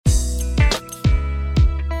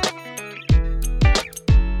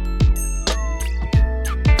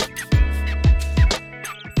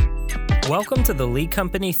Welcome to the Lee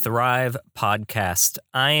Company Thrive podcast.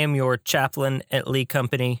 I am your chaplain at Lee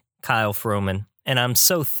Company, Kyle Froman, and I'm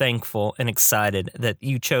so thankful and excited that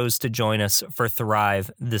you chose to join us for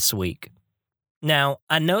Thrive this week. Now,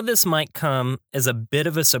 I know this might come as a bit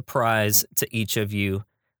of a surprise to each of you,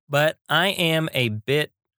 but I am a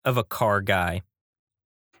bit of a car guy.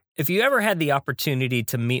 If you ever had the opportunity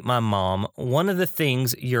to meet my mom, one of the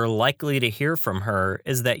things you're likely to hear from her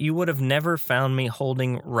is that you would have never found me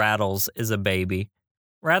holding rattles as a baby.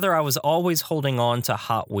 Rather, I was always holding on to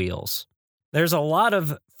Hot Wheels. There's a lot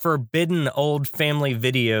of forbidden old family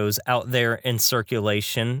videos out there in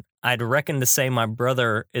circulation. I'd reckon to say my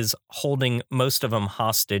brother is holding most of them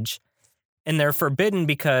hostage. And they're forbidden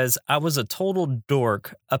because I was a total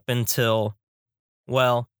dork up until,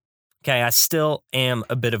 I still am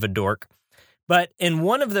a bit of a dork. But in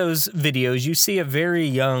one of those videos, you see a very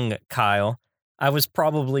young Kyle. I was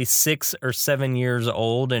probably 6 or 7 years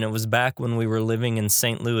old, and it was back when we were living in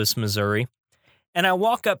St. Louis, Missouri. And I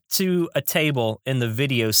walk up to a table in the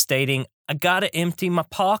video stating, I gotta empty my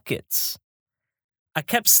pockets. I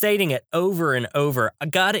kept stating it over and over. I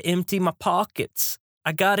gotta empty my pockets.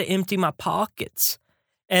 I gotta empty my pockets.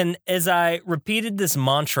 And as I repeated this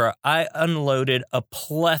mantra, I unloaded a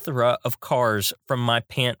plethora of cars from my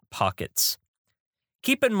pant pockets.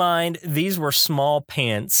 Keep in mind, these were small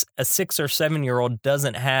pants. A 6 or 7-year-old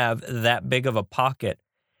doesn't have that big of a pocket.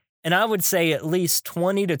 And I would say at least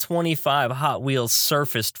 20 to 25 Hot Wheels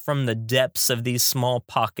surfaced from the depths of these small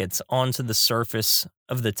pockets onto the surface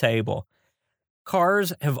of the table.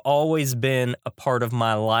 Cars have always been a part of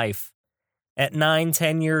my life. At 9,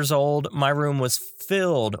 10 years old, my room was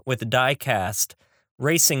filled with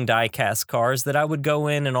racing die-cast cars that I would go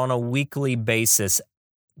in and on a weekly basis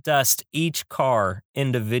dust each car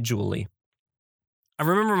individually. I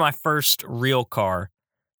remember my first real car.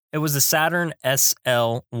 It was a Saturn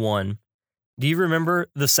SL1. Do you remember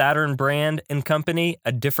the Saturn brand and company?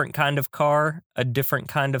 A different kind of car, a different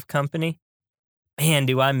kind of company? Man,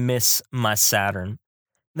 do I miss my Saturn.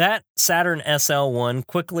 That Saturn SL1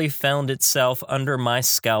 quickly found itself under my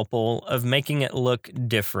scalpel of making it look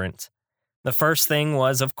different. The first thing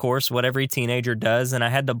was, of course, what every teenager does, and I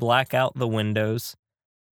had to black out the windows.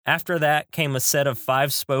 After that came a set of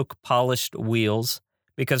 5-spoke polished wheels,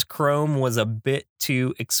 because chrome was a bit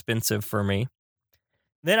too expensive for me.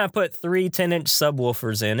 Then I put 3 10-inch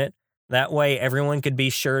subwoofers in it. That way everyone could be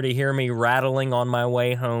sure to hear me rattling on my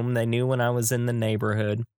way home. They knew when I was in the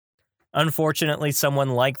neighborhood. Unfortunately, someone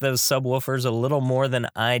liked those subwoofers a little more than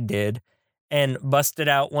I did and busted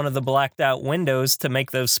out one of the blacked out windows to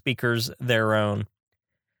make those speakers their own.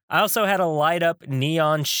 I also had a light up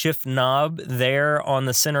neon shift knob there on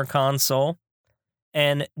the center console.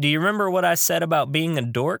 And do you remember what I said about being a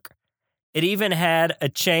dork? It even had a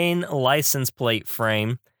chain license plate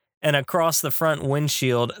frame, and across the front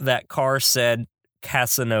windshield, that car said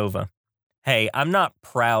Casanova. Hey, I'm not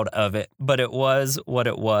proud of it, but it was what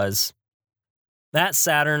it was. That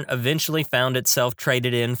Saturn eventually found itself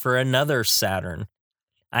traded in for another Saturn.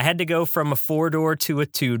 I had to go from a 4-door to a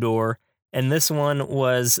 2-door, and this one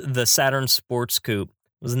was the Saturn Sports Coupe.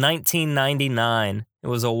 It was 1999. It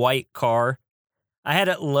was a white car. I had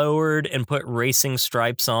it lowered and put racing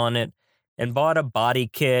stripes on it and bought a body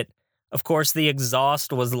kit. Of course, the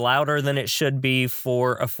exhaust was louder than it should be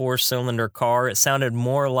for a 4-cylinder car. It sounded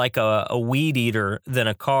more like a weed eater than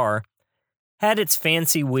a car. Had its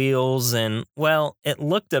fancy wheels and, it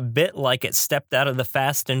looked a bit like it stepped out of the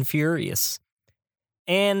Fast and Furious.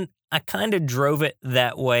 And I kind of drove it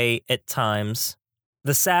that way at times.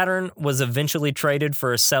 The Saturn was eventually traded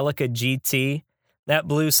for a Celica GT. That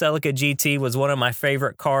blue Celica GT was one of my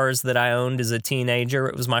favorite cars that I owned as a teenager.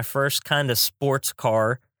 It was my first kind of sports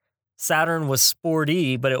car. Saturn was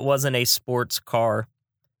sporty, but it wasn't a sports car.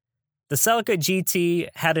 The Celica GT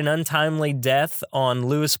had an untimely death on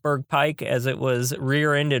Lewisburg Pike as it was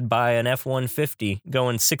rear-ended by an F-150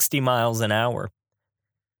 going 60 miles an hour.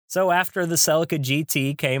 So after the Celica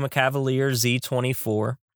GT came a Cavalier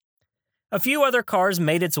Z24. A few other cars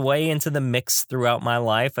made its way into the mix throughout my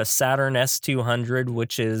life. A Saturn S200,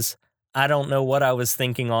 which is, I don't know what I was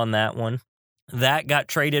thinking on that one. That got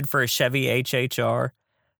traded for a Chevy HHR.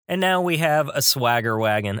 And now we have a swagger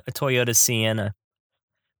wagon, a Toyota Sienna.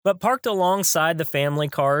 But parked alongside the family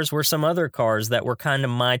cars were some other cars that were kind of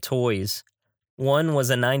my toys. One was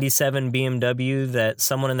a 97 BMW that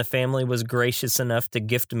someone in the family was gracious enough to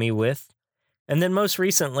gift me with. And then most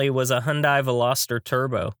recently was a Hyundai Veloster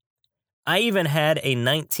Turbo. I even had a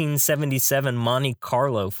 1977 Monte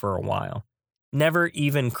Carlo for a while. Never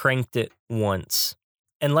even cranked it once.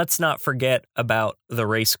 And let's not forget about the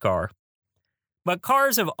race car. But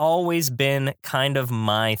cars have always been kind of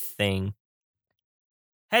my thing.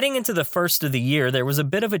 Heading into the first of the year, there was a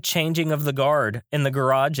bit of a changing of the guard in the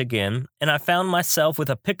garage again, and I found myself with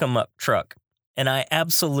a pick-em-up truck, and I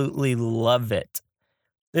absolutely love it.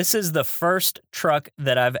 This is the first truck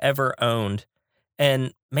that I've ever owned,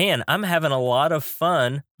 and man, I'm having a lot of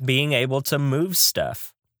fun being able to move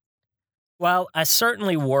stuff. While I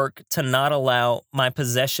certainly work to not allow my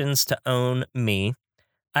possessions to own me,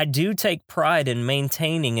 I do take pride in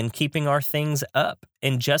maintaining and keeping our things up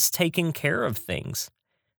and just taking care of things.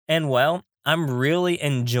 And well, I'm really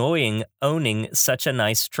enjoying owning such a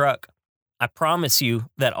nice truck. I promise you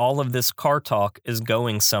that all of this car talk is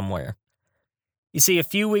going somewhere. You see, a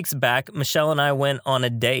few weeks back, Michelle and I went on a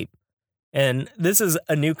date. And this is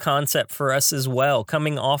a new concept for us as well.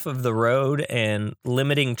 Coming off of the road and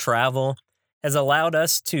limiting travel has allowed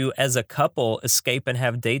us to, as a couple, escape and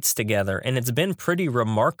have dates together. And it's been pretty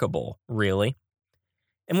remarkable, really.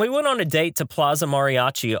 And we went on a date to Plaza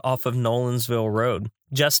Mariachi off of Nolensville Road,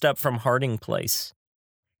 just up from Harding Place.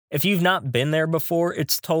 If you've not been there before,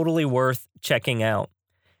 it's totally worth checking out.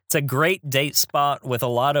 It's a great date spot with a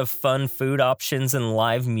lot of fun food options and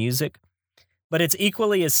live music, but it's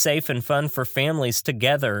equally as safe and fun for families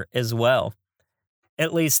together as well.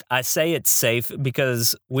 At least I say it's safe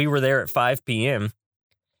because we were there at 5 p.m.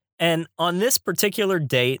 And on this particular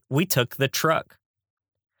date, we took the truck.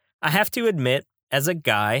 I have to admit, as a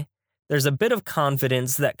guy, there's a bit of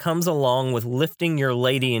confidence that comes along with lifting your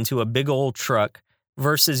lady into a big old truck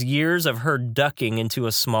versus years of her ducking into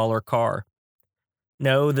a smaller car.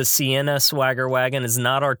 No, the Sienna Swagger Wagon is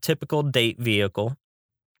not our typical date vehicle.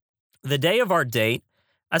 The day of our date,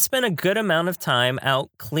 I spent a good amount of time out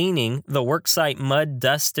cleaning the worksite mud,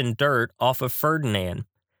 dust, and dirt off of Ferdinand.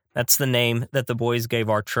 That's the name that the boys gave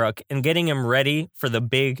our truck, and getting him ready for the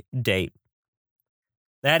big date.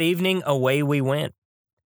 That evening, away we went.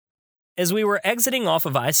 As we were exiting off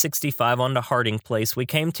of I-65 onto Harding Place, we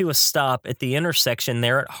came to a stop at the intersection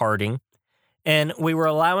there at Harding, and we were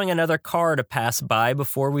allowing another car to pass by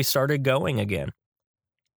before we started going again.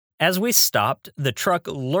 As we stopped, the truck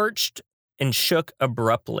lurched and shook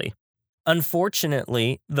abruptly.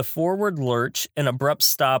 Unfortunately, the forward lurch and abrupt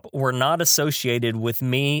stop were not associated with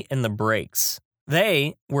me and the brakes.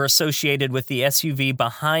 They were associated with the SUV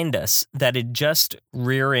behind us that had just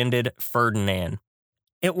rear-ended Ferdinand.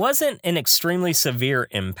 It wasn't an extremely severe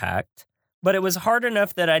impact, but it was hard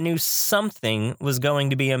enough that I knew something was going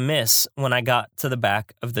to be amiss when I got to the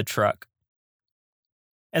back of the truck.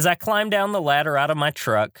 As I climbed down the ladder out of my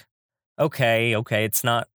truck, okay, it's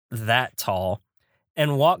not that tall,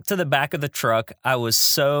 and walked to the back of the truck, I was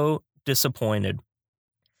so disappointed.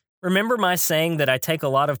 Remember my saying that I take a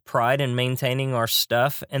lot of pride in maintaining our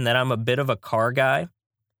stuff and that I'm a bit of a car guy?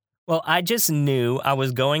 Well, I just knew I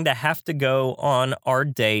was going to have to go on our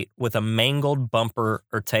date with a mangled bumper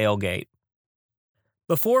or tailgate.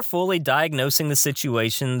 Before fully diagnosing the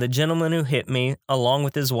situation, the gentleman who hit me, along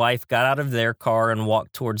with his wife, got out of their car and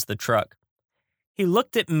walked towards the truck. He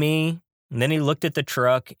looked at me, and then he looked at the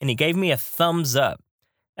truck, and he gave me a thumbs up,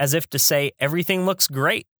 as if to say, everything looks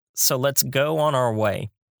great, so let's go on our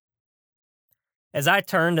way. As I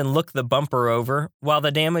turned and looked the bumper over, while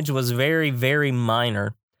the damage was very, very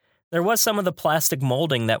minor, there was some of the plastic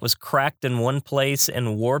molding that was cracked in one place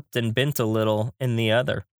and warped and bent a little in the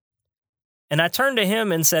other. And I turned to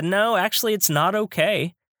him and said, no, actually, it's not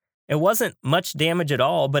okay. It wasn't much damage at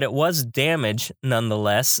all, but it was damage,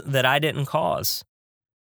 nonetheless, that I didn't cause.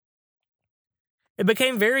 It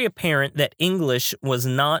became very apparent that English was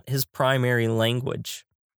not his primary language.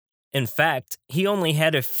 In fact, he only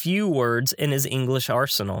had a few words in his English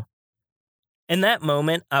arsenal. In that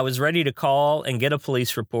moment, I was ready to call and get a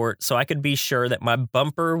police report so I could be sure that my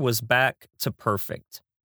bumper was back to perfect.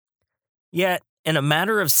 Yet, in a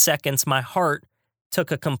matter of seconds, my heart took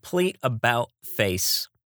a complete about-face.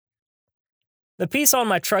 The piece on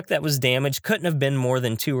my truck that was damaged couldn't have been more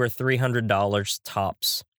than $200 or $300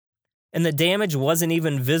 tops. And the damage wasn't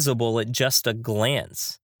even visible at just a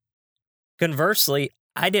glance. Conversely,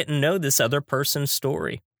 I didn't know this other person's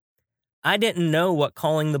story. I didn't know what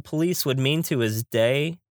calling the police would mean to his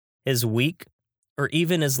day, his week, or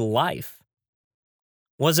even his life.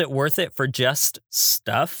 Was it worth it for just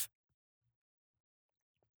stuff?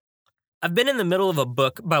 I've been in the middle of a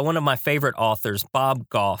book by one of my favorite authors, Bob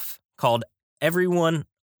Goff, called Everyone,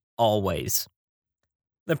 Always.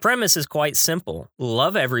 The premise is quite simple.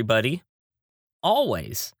 Love everybody,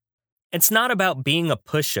 always. It's not about being a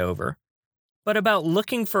pushover, but about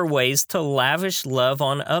looking for ways to lavish love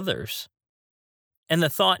on others. And the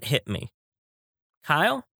thought hit me.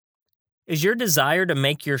 Kyle, is your desire to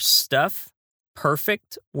make your stuff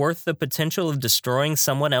perfect worth the potential of destroying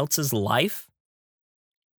someone else's life?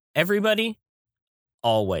 Everybody,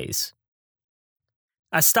 always.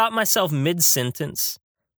 I stopped myself mid-sentence,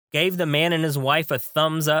 gave the man and his wife a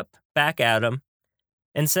thumbs up back at him,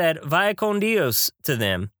 and said, "Vaya con Dios" to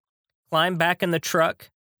them, climbed back in the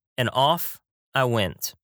truck, and off I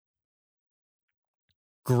went.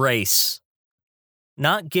 Grace.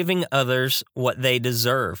 Not giving others what they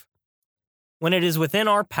deserve. When it is within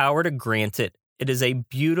our power to grant it, it is a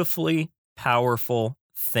beautifully powerful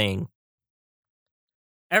thing.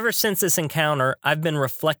 Ever since this encounter, I've been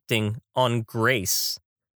reflecting on grace.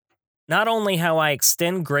 Not only how I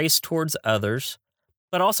extend grace towards others,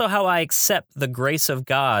 but also how I accept the grace of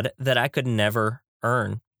God that I could never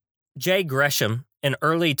earn. J. Gresham, an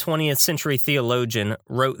early 20th century theologian,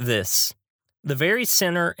 wrote this: "The very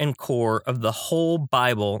center and core of the whole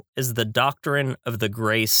Bible is the doctrine of the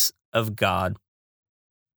grace of God."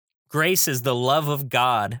 Grace is the love of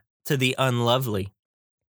God to the unlovely.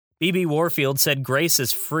 B.B. Warfield said grace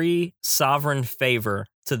is free, sovereign favor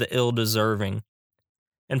to the ill-deserving.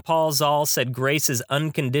 And Paul Zoll said grace is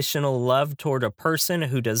unconditional love toward a person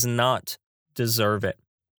who does not deserve it.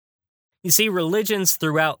 You see, religions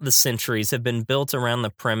throughout the centuries have been built around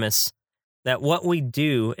the premise that what we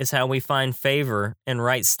do is how we find favor and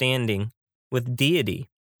right standing with deity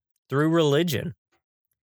through religion.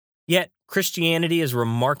 Yet, Christianity is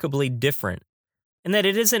remarkably different in that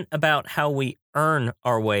it isn't about how we earn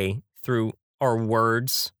our way through our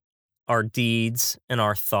words, our deeds, and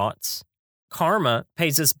our thoughts. Karma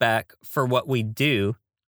pays us back for what we do,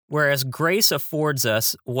 whereas grace affords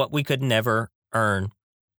us what we could never earn.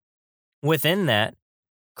 Within that,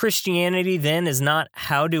 Christianity then is not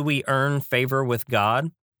how do we earn favor with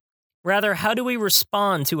God, rather how do we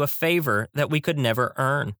respond to a favor that we could never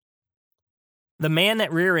earn. The man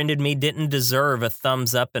that rear-ended me didn't deserve a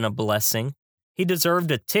thumbs up and a blessing. He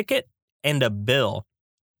deserved a ticket and a bill.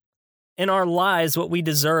 In our lives, what we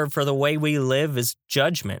deserve for the way we live is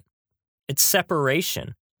judgment. It's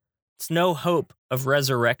separation. It's no hope of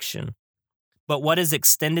resurrection. But what is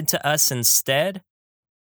extended to us instead?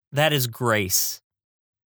 That is grace.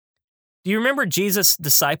 Do you remember Jesus'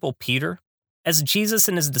 disciple Peter? As Jesus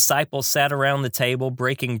and his disciples sat around the table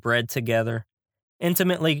breaking bread together,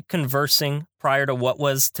 intimately conversing prior to what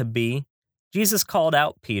was to be, Jesus called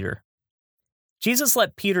out Peter. Jesus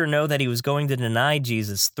let Peter know that he was going to deny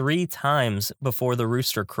Jesus 3 times before the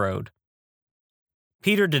rooster crowed.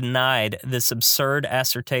 Peter denied this absurd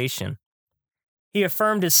assertion. He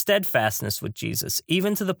affirmed his steadfastness with Jesus,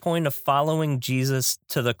 even to the point of following Jesus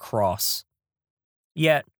to the cross.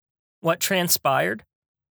 Yet, what transpired?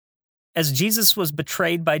 As Jesus was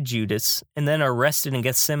betrayed by Judas and then arrested in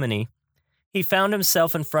Gethsemane, he found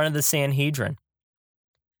himself in front of the Sanhedrin.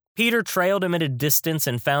 Peter trailed him at a distance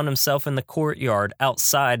and found himself in the courtyard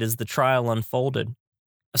outside as the trial unfolded.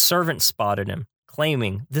 A servant spotted him,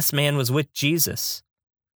 claiming this man was with Jesus.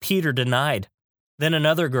 Peter denied. Then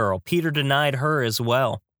another girl, Peter denied her as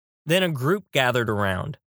well. Then a group gathered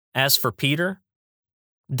around. As for Peter,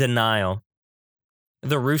 denial.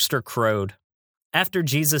 The rooster crowed. After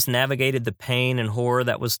Jesus navigated the pain and horror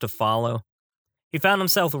that was to follow, he found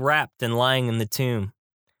himself wrapped and lying in the tomb.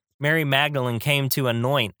 Mary Magdalene came to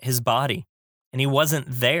anoint his body, and he wasn't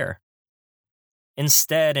there.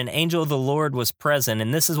 Instead, an angel of the Lord was present,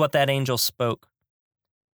 and this is what that angel spoke.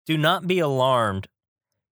 "Do not be alarmed.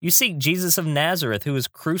 You seek Jesus of Nazareth, who was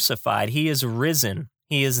crucified. He is risen.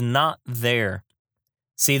 He is not there.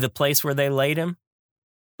 See the place where they laid him?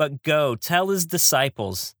 But go, tell his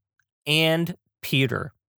disciples and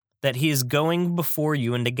Peter that he is going before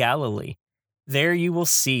you into Galilee. There you will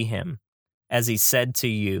see him, as he said to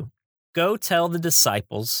you." Go tell the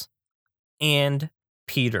disciples and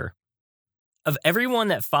Peter. Of everyone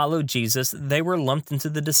that followed Jesus, they were lumped into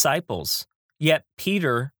the disciples. Yet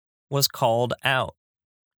Peter was called out.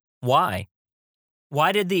 Why?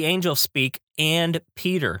 Why did the angel speak and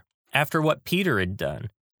Peter after what Peter had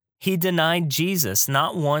done? He denied Jesus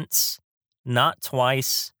not once, not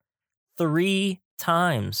twice, 3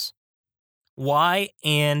 times. Why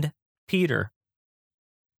and Peter?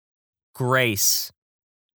 Grace.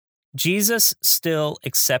 Jesus still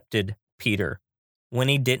accepted Peter when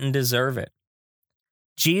he didn't deserve it.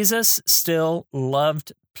 Jesus still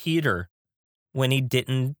loved Peter when he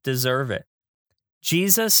didn't deserve it.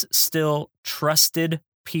 Jesus still trusted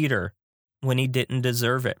Peter when he didn't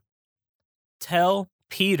deserve it. Tell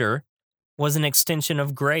Peter was an extension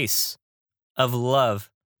of grace, of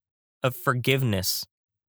love, of forgiveness.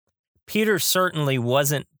 Peter certainly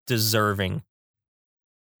wasn't deserving,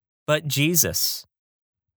 but Jesus.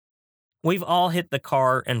 We've all hit the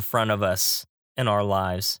car in front of us in our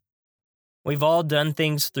lives. We've all done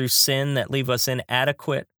things through sin that leave us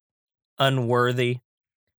inadequate, unworthy,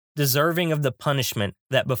 deserving of the punishment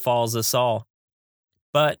that befalls us all.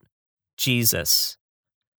 But Jesus.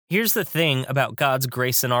 Here's the thing about God's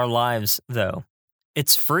grace in our lives, though.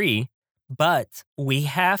 It's free, but we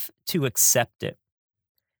have to accept it.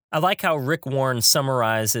 I like how Rick Warren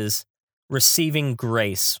summarizes receiving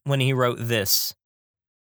grace when he wrote this.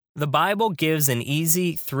 The Bible gives an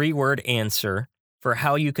easy 3-word answer for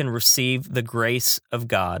how you can receive the grace of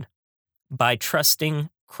God: by trusting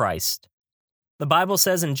Christ. The Bible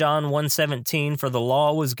says in John 1:17, "For the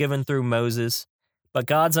law was given through Moses, but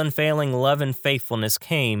God's unfailing love and faithfulness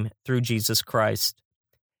came through Jesus Christ."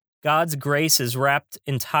 God's grace is wrapped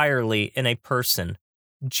entirely in a person,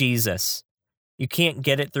 Jesus. You can't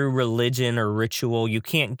get it through religion or ritual. You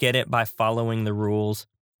can't get it by following the rules.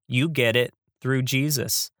 You get it through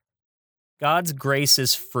Jesus. God's grace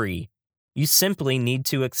is free. You simply need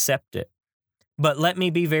to accept it. But let me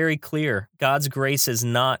be very clear. God's grace is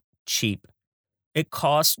not cheap. It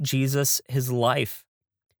cost Jesus his life.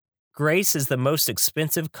 Grace is the most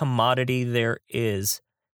expensive commodity there is.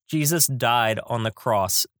 Jesus died on the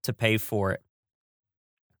cross to pay for it.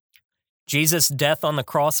 Jesus' death on the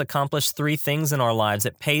cross accomplished 3 things in our lives.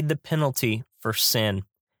 It paid the penalty for sin.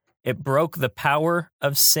 It broke the power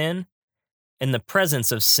of sin, and the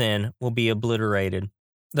presence of sin will be obliterated.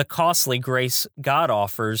 The costly grace God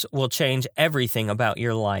offers will change everything about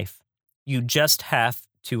your life. You just have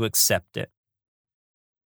to accept it.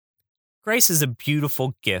 Grace is a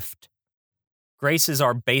beautiful gift. Grace is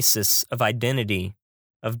our basis of identity,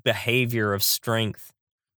 of behavior, of strength,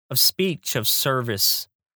 of speech, of service,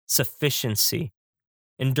 sufficiency,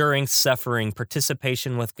 enduring suffering,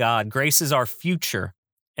 participation with God. Grace is our future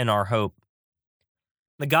and our hope.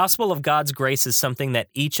 The gospel of God's grace is something that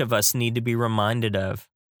each of us need to be reminded of.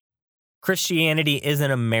 Christianity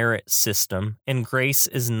isn't a merit system, and grace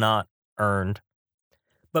is not earned.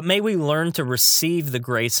 But may we learn to receive the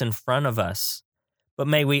grace in front of us, but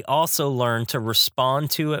may we also learn to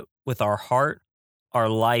respond to it with our heart, our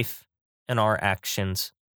life, and our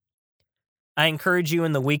actions. I encourage you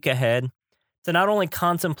in the week ahead to not only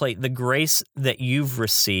contemplate the grace that you've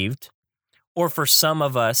received, or for some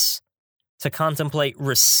of us, to contemplate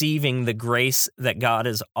receiving the grace that God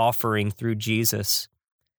is offering through Jesus.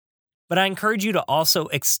 But I encourage you to also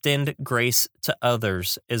extend grace to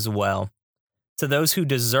others as well, to those who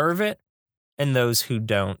deserve it and those who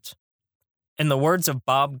don't. In the words of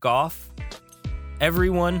Bob Goff,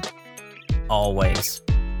 everyone, always.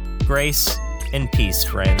 Grace and peace,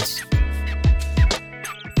 friends.